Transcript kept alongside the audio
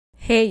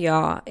Hey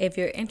y'all, if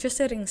you're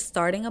interested in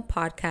starting a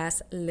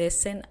podcast,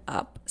 listen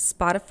up.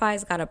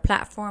 Spotify's got a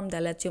platform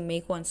that lets you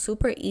make one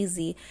super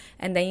easy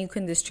and then you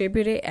can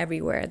distribute it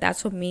everywhere.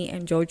 That's what me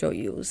and Jojo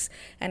use.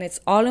 And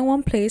it's all in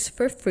one place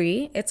for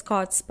free. It's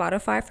called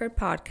Spotify for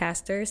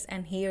Podcasters,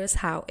 and here's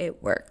how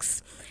it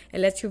works. It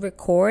lets you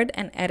record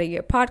and edit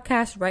your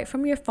podcast right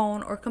from your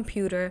phone or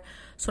computer.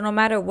 So no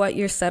matter what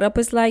your setup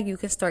is like, you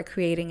can start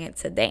creating it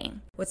today.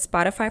 With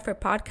Spotify for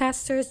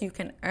Podcasters, you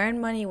can earn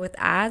money with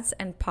ads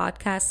and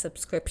podcast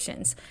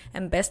subscriptions.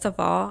 And best of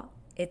all,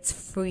 it's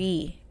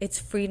free. It's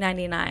free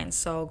 99.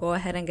 So go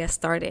ahead and get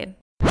started.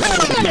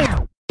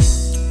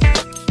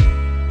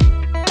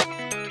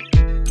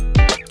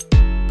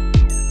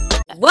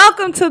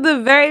 Welcome to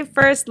the very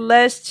first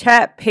Let's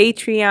Chat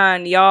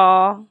Patreon,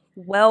 y'all.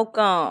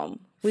 Welcome.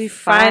 We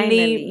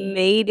finally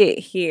made it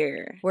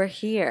here. We're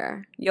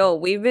here. Yo,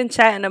 we've been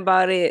chatting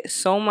about it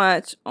so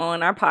much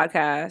on our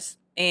podcast.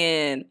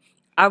 And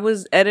I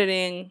was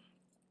editing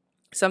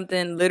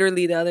something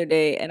literally the other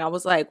day. And I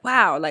was like,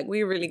 wow, like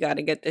we really got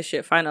to get this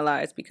shit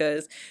finalized.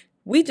 Because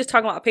we just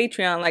talking about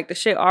Patreon, like the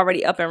shit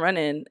already up and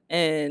running.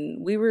 And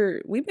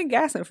we've been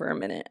gassing for a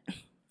minute.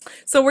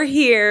 So we're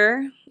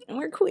here. And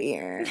we're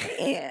queer.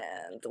 And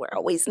we're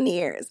always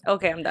near.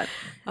 Okay, I'm done.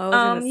 I was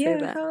gonna say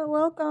that.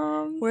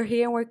 Welcome. We're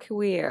here and we're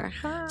queer.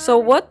 Hi. So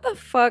what the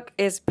fuck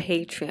is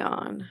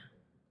Patreon?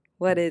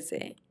 What is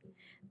it?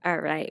 All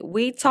right.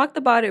 We talked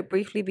about it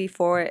briefly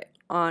before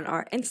on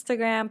our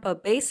Instagram,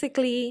 but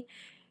basically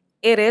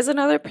it is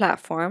another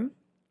platform.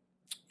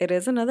 It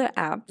is another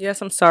app.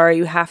 Yes, I'm sorry.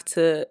 You have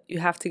to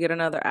get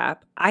another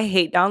app. I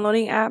hate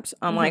downloading apps.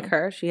 Unlike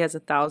her, she has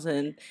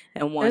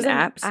 1,001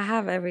 apps. I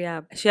have every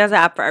app. She has an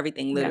app for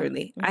everything,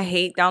 literally. Yeah. I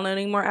hate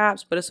downloading more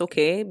apps, but it's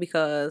okay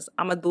because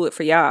I'm gonna do it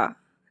for y'all,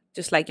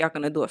 just like y'all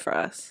gonna do it for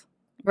us.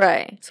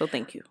 Right. So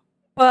thank you.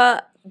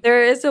 But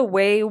there is a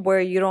way where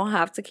you don't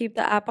have to keep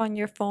the app on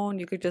your phone.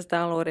 You could just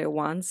download it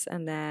once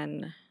and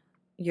then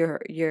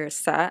you're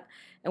set.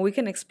 And we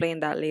can explain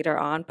that later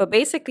on. But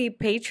basically,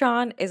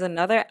 Patreon is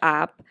another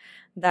app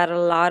that a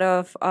lot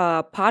of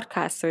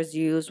podcasters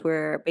use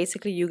where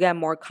basically you get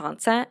more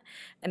content.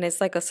 And it's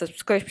like a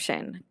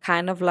subscription,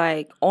 kind of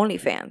like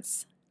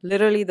OnlyFans.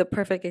 Literally, the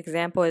perfect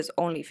example is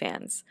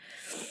OnlyFans.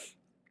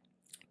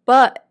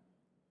 But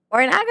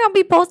we're not going to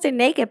be posting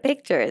naked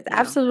pictures. No.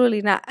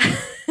 Absolutely not.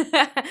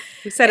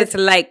 We said it's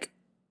like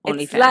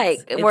OnlyFans. It's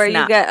like where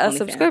you get a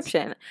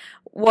subscription.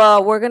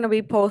 Well, we're going to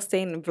be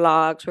posting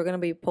vlogs. We're going to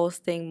be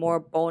posting more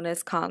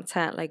bonus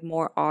content, like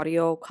more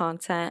audio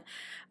content.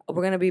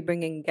 We're going to be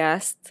bringing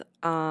guests.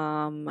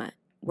 We're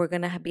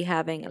going to be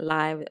having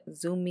live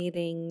Zoom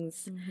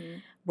meetings. Mm-hmm.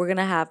 We're going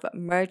to have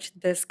merch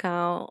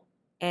discount.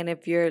 And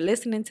if you're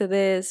listening to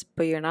this,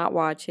 but you're not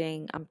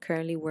watching, I'm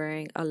currently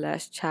wearing a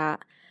Let's Chat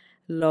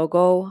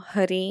logo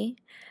hoodie.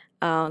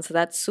 So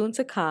that's soon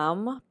to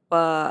come.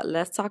 But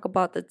let's talk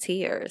about the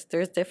tiers.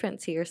 There's different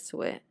tiers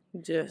to it.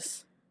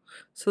 Yes.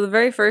 So the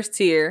very first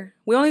tier,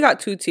 we only got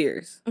 2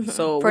 tiers. Mm-hmm.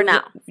 So for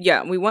now.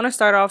 Yeah, we want to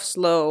start off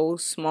slow,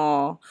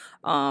 small,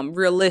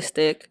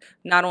 realistic,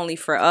 not only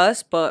for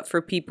us, but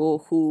for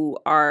people who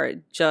are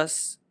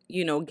just,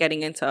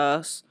 getting into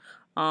us.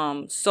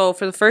 So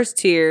for the first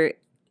tier,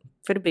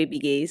 for the baby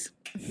gays,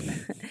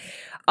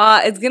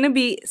 it's going to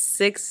be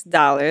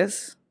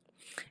 $6.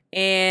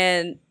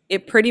 And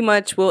it pretty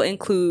much will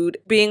include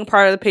being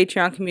part of the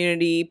Patreon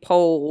community,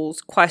 polls,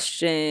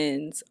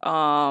 questions,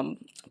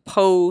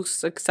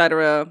 posts,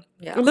 etc.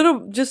 Yeah. A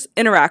little just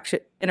interaction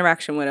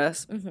with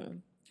us. Mm-hmm.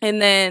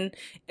 And then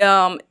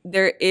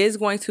there is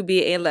going to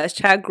be a Let's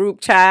Chat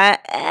group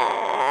chat.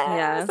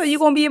 Yeah. So you're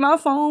going to be in my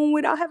phone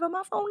without having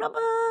my phone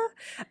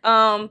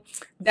number.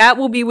 That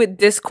will be with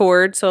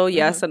Discord. So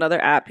yes,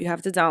 another app you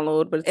have to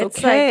download, but it's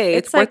okay.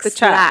 It's like worth the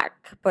Slack,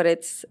 chat. But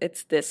it's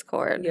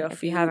Discord. Yeah,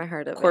 if you haven't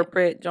heard of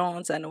corporate it.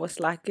 Jones, I know what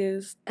Slack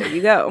is. There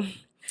you go.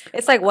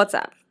 It's like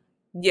WhatsApp.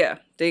 Yeah,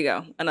 there you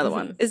go. Another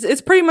one.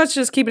 It's pretty much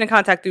just keeping in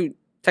contact through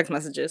text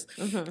messages.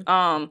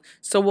 Mm-hmm.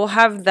 So we'll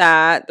have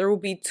that. There will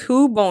be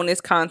 2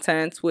 bonus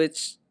contents,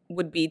 which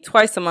would be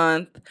twice a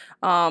month.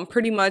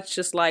 Pretty much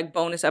just like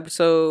bonus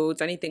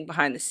episodes, anything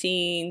behind the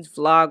scenes,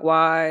 vlog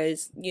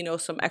wise,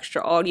 some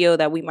extra audio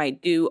that we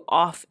might do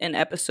off an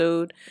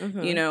episode,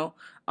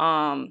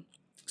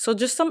 so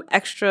just some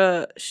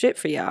extra shit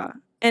for y'all.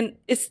 And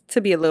it's to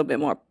be a little bit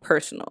more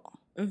personal.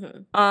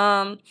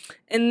 Mm-hmm.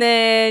 And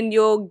then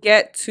you'll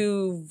get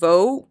to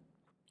vote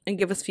and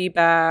give us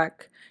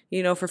feedback,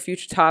 for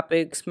future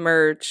topics,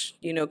 merch,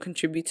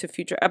 contribute to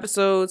future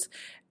episodes.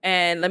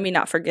 And let me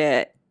not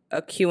forget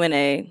a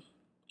Q&A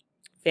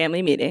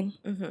family meeting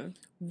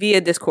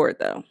via Discord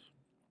though.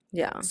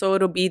 Yeah. So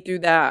it'll be through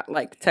that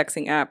like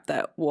texting app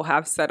that we'll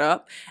have set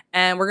up.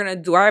 And we're going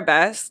to do our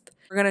best.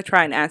 We're going to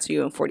try and answer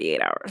you in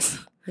 48 hours.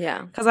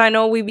 Yeah. Because I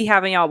know we be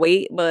having y'all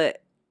wait,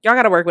 but y'all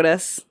got to work with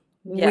us.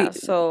 Yeah.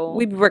 So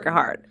we be working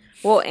hard.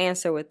 We'll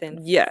answer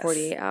within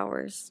 48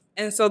 hours.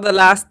 And so the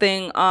last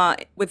thing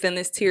within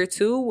this tier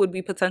 2 would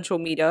be potential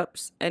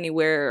meetups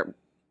anywhere,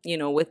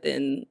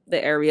 within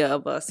the area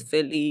of us,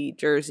 Philly,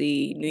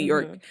 Jersey, New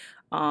York.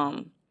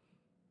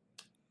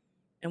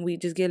 and we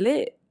just get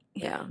lit.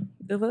 Yeah.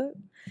 The fuck?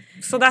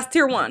 So that's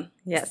tier 1.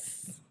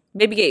 Yes.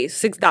 Baby gays,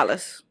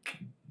 $6.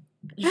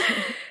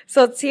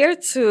 So tier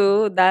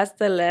 2, that's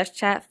the Let's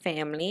Chat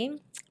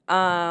family.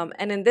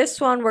 And in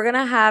this one, we're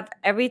gonna have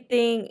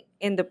everything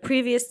in the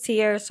previous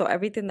tier. So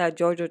everything that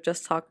Jojo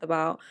just talked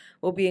about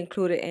will be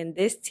included in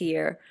this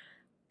tier.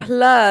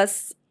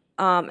 Plus,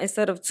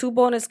 instead of 2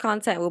 bonus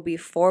content, it will be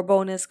 4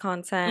 bonus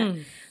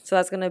content. So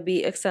that's gonna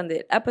be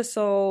extended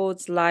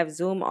episodes, live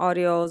Zoom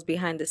audios,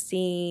 behind the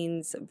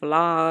scenes,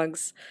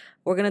 vlogs.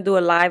 We're gonna do a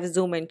live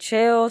Zoom and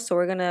chill. So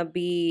we're gonna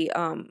be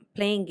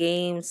playing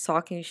games,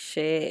 talking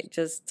shit,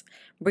 just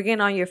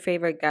bringing on your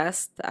favorite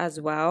guest as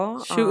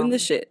well. Shooting the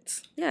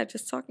shits. Yeah,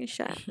 just talking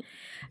shit.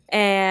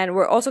 And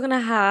we're also gonna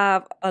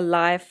have a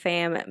live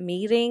fam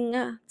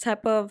meeting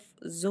type of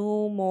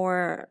Zoom,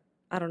 or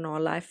I don't know, a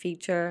live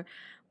feature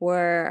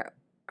where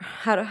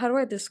how do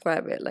I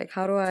describe it? Like,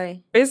 how do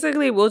I?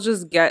 Basically, we'll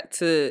just get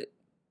to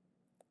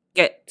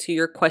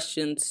your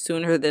questions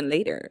sooner than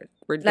later.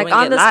 We're doing Like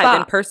on it the live spot.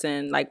 in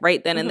person, like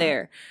right then and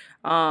there.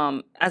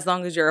 As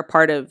long as you're a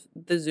part of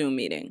the Zoom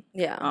meeting.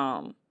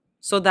 Yeah.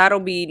 So that'll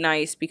be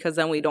nice because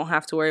then we don't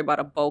have to worry about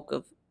a bulk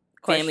of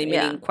family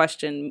meeting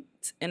questions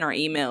in our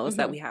emails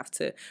that we have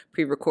to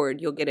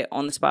pre-record. You'll get it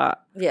on the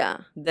spot.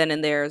 Yeah. Then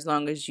and there, as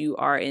long as you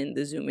are in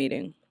the Zoom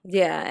meeting.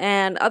 Yeah,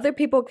 and other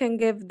people can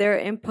give their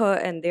input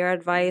and their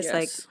advice.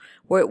 Yes.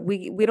 Like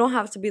we don't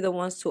have to be the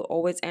ones to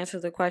always answer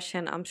the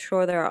question. I'm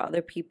sure there are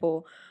other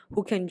people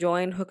who can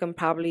join who can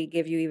probably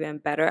give you even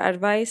better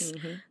advice.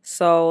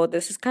 So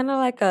this is kind of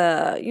like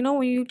a, you know,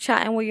 when you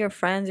chatting with your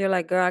friends, you're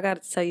like, girl, I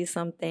gotta tell you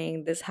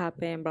something. This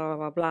happened, blah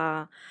blah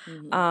blah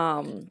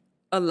blah.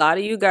 A lot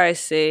of you guys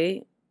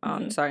say,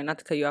 sorry, not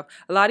to cut you off.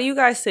 A lot of you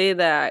guys say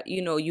that,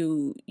 you know,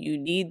 you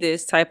need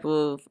this type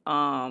of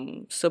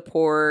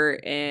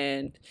support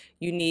and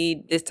you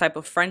need this type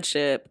of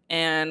friendship,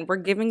 and we're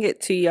giving it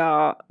to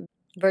y'all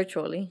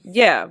Virtually.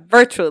 Yeah,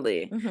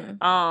 virtually.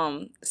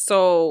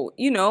 So,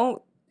 you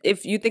know,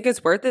 if you think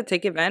it's worth it,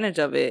 take advantage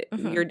of it.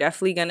 You're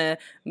definitely gonna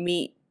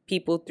meet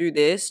people through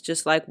this,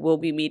 just like we'll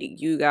be meeting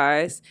you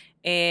guys,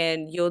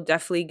 and you'll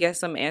definitely get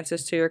some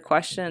answers to your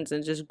questions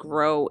and just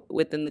grow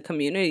within the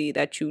community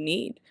that you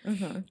need.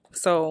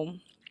 So,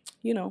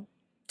 you know,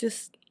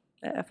 just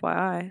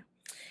FYI.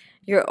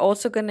 You're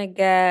also gonna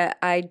get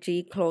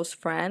IG close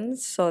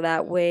friends, so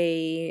that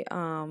way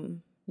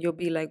you'll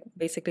be like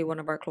basically one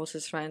of our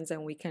closest friends,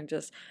 and we can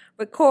just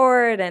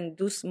record and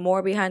do some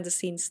more behind the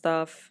scenes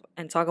stuff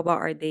and talk about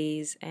our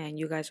days, and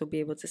you guys will be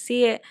able to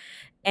see it.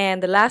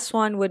 And the last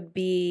one would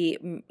be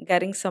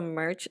getting some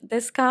merch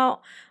discount.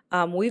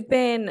 We've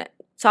been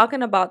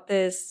talking about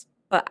this,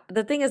 but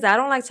the thing is that I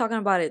don't like talking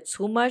about it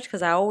too much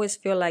because I always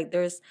feel like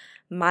there's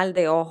mal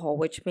de ojo,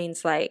 which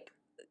means like,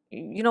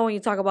 you know, when you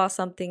talk about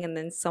something and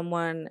then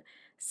someone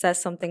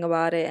says something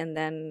about it and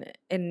then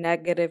it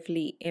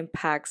negatively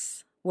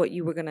impacts what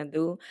you were gonna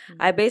do.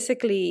 I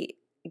basically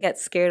get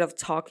scared of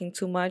talking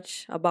too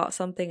much about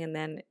something and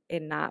then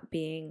it not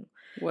being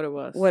what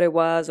it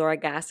was or a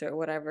gas or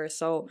whatever.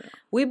 So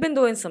we've been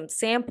doing some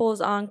samples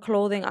on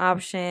clothing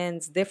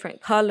options,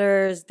 different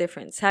colors,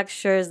 different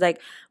textures.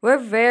 Like, we're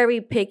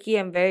very picky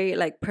and very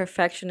like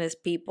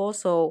perfectionist people,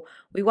 so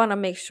we want to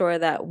make sure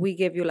that we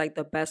give you like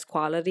the best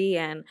quality,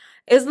 and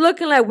it's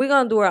looking like we're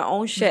gonna do our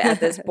own shit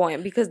at this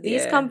point because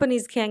these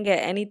companies can't get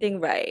anything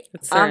right.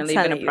 It's certainly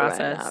been a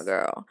process, right now,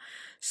 girl.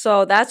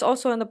 So that's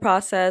also in the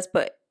process,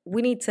 but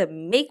we need to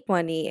make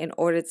money in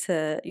order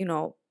to, you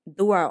know,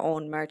 do our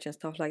own merch and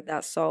stuff like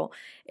that. So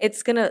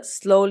it's gonna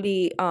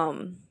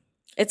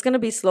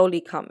be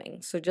slowly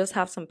coming. So just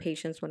have some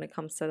patience when it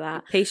comes to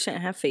that.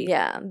 Patient, have faith.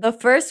 Yeah. The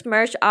first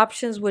merch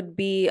options would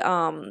be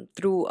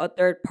through a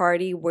third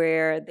party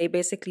where they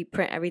basically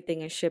print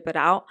everything and ship it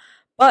out.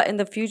 But in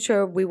the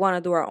future, we want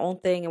to do our own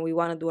thing and we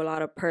want to do a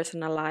lot of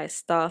personalized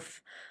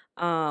stuff.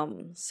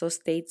 So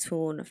stay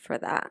tuned for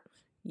that.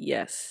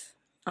 Yes.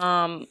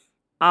 I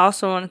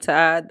also wanted to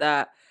add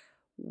that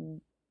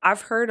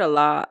I've heard a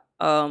lot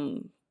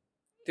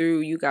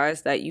through you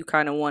guys that you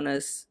kind of want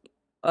us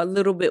a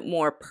little bit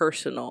more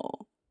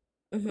personal,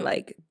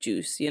 like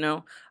juice, you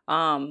know,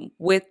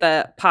 with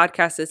the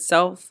podcast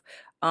itself.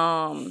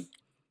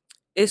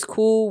 It's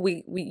cool.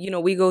 We you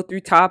know, we go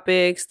through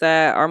topics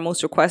that are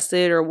most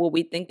requested or what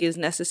we think is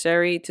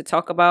necessary to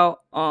talk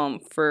about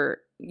for,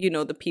 you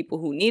know, the people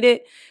who need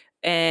it.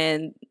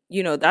 And,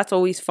 you know, that's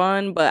always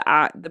fun. But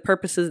the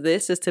purpose of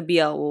this is to be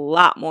a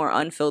lot more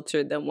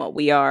unfiltered than what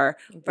we are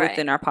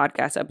within our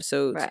podcast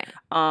episodes.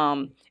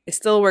 It's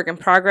still a work in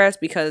progress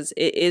because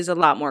it is a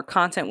lot more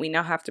content we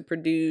now have to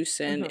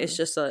produce. And it's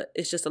just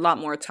a lot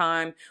more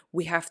time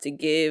we have to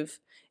give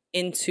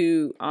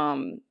into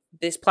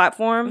this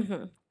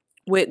platform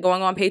with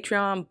going on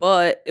Patreon.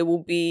 But it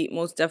will be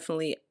most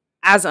definitely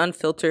as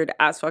unfiltered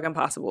as fucking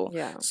possible.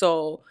 Yeah.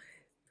 So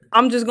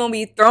I'm just gonna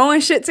be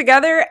throwing shit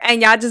together,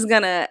 and y'all just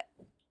gonna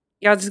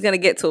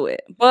get to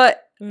it.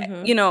 But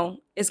you know,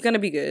 it's gonna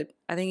be good.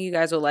 I think you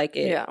guys will like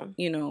it. Yeah.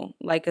 You know,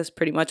 like us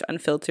pretty much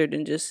unfiltered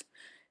and just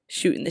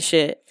shooting the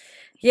shit.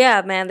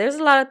 Yeah, man, there's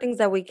a lot of things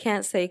that we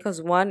can't say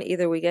because one,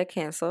 either we get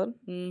canceled,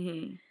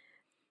 Mm-hmm.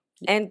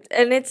 and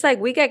it's like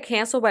we get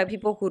canceled by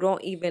people who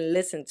don't even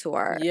listen to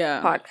our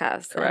Yeah,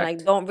 podcast and like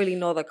correct. don't really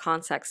know the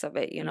context of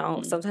it, you know.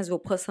 Mhm. Sometimes we'll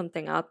put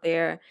something out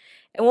there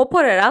and we'll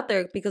put it out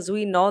there because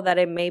we know that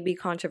it may be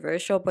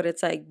controversial, but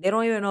it's like they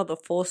don't even know the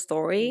full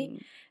story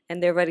Mhm.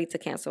 and they're ready to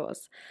cancel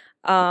us.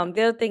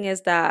 The other thing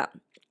is that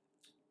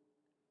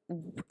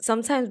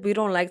sometimes we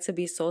don't like to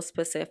be so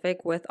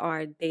specific with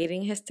our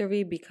dating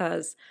history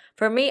because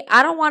for me,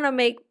 I don't want to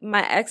make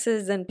my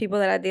exes and people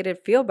that I dated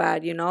feel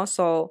bad, you know?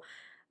 So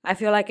I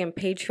feel like in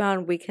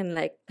Patreon we can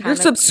like You're kind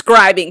of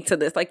subscribing to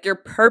this. Like, you're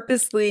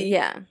purposely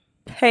yeah.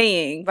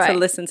 paying to Right.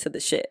 listen to the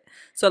shit.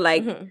 So,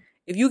 like, Mhm.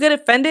 if you get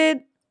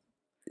offended,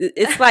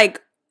 it's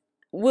like,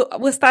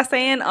 what's that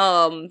saying?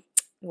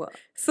 What?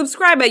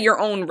 Subscribe at your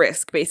own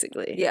risk,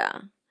 basically.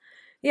 Yeah.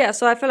 Yeah,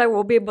 so I feel like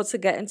we'll be able to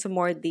get into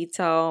more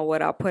detail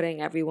without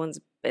putting everyone's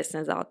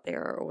business out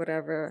there or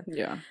whatever.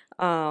 Yeah.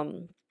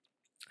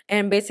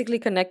 And basically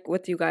connect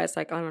with you guys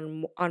like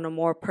on a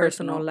more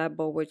personal Personal.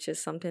 level, which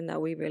is something that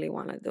we really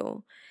want to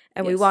do.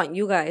 And we Yes. want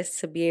you guys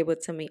to be able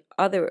to meet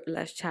other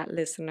Let's Chat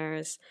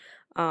listeners.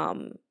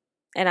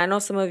 And I know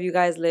some of you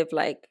guys live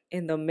like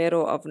in the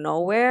middle of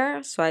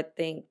nowhere, so I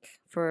think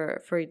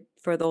for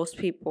those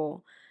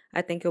people,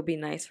 I think it'll be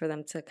nice for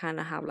them to kind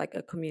of have like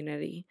a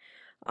community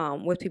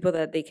with people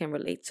that they can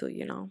relate to,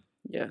 you know.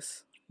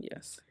 Yes.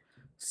 Yes.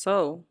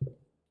 So,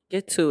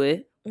 get to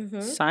it.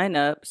 Mm-hmm. Sign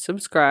up,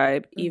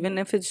 subscribe, even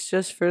if it's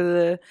just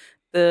for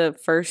the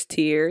first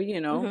tier, you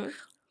know. Mm-hmm.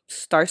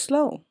 Start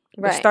slow.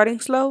 We're Right. starting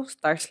slow.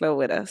 Start slow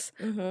with us.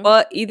 Mm-hmm.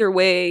 But either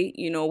way,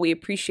 you know, we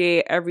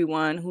appreciate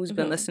everyone who's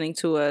been Mhm. listening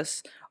to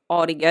us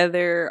all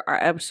together,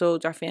 our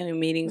episodes, our family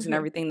meetings, and Mhm.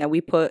 everything that we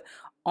put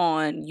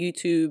on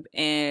YouTube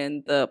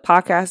and the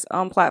podcast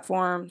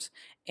platforms.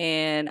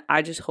 And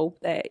I just hope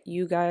that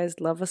you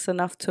guys love us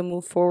enough to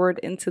move forward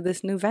into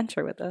this new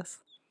venture with us.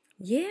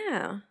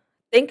 Yeah.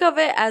 Think of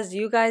it as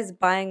you guys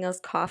buying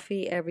us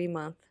coffee every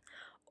month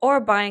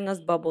or buying us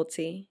bubble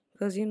tea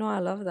because you know I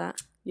love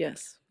that.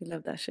 Yes, we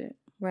love that shit.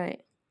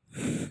 Right.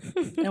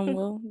 And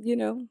we'll, you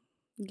know,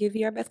 give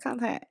you our best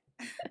content.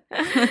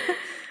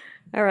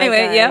 All right,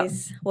 Anyway, yep.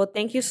 guys. Well,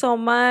 thank you so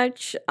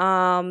much.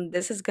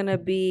 This is gonna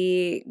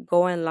be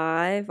going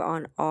live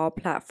on all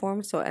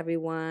platforms, so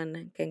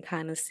everyone can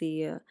kind of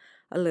see a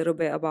little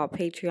bit about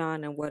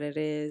Patreon and what it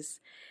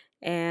is,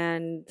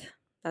 and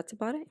that's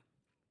about it.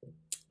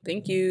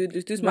 Thank you.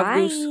 Deuce, deuce, my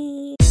goose. Bye.